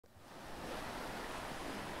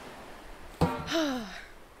Oh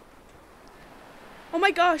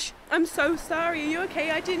my gosh, I'm so sorry. Are you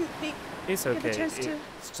okay? I didn't think. It's get the okay. chance to-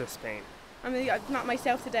 It's just pain. I mean, not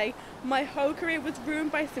myself today. My whole career was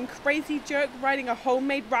ruined by some crazy jerk riding a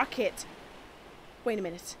homemade rocket. Wait a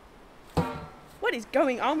minute. What is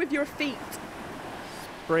going on with your feet?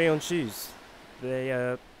 Spray on shoes.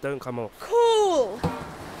 They don't come off. Cool!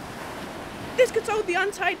 This could solve the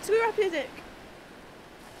untied screw epidemic.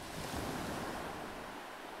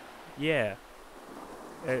 Yeah.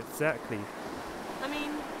 Exactly. I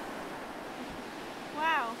mean,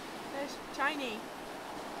 wow, there's shiny.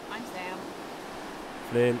 I'm Sam.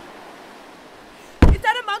 Flint. Is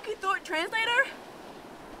that a monkey thought translator?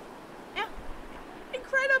 Yeah.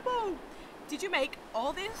 Incredible! Did you make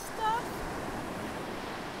all this stuff?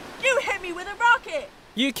 You hit me with a rocket!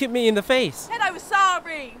 You kicked me in the face. And I was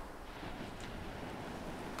sorry!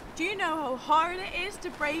 Do you know how hard it is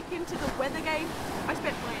to break into the weather game? I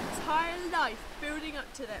spent my entire life building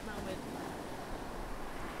up to that moment.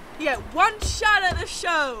 You get one shot at the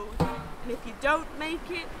show, and if you don't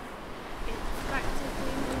make it, it's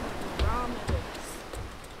practically promise.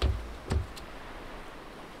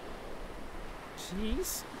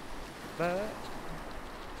 Jeez. But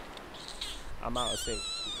I'm out of sync.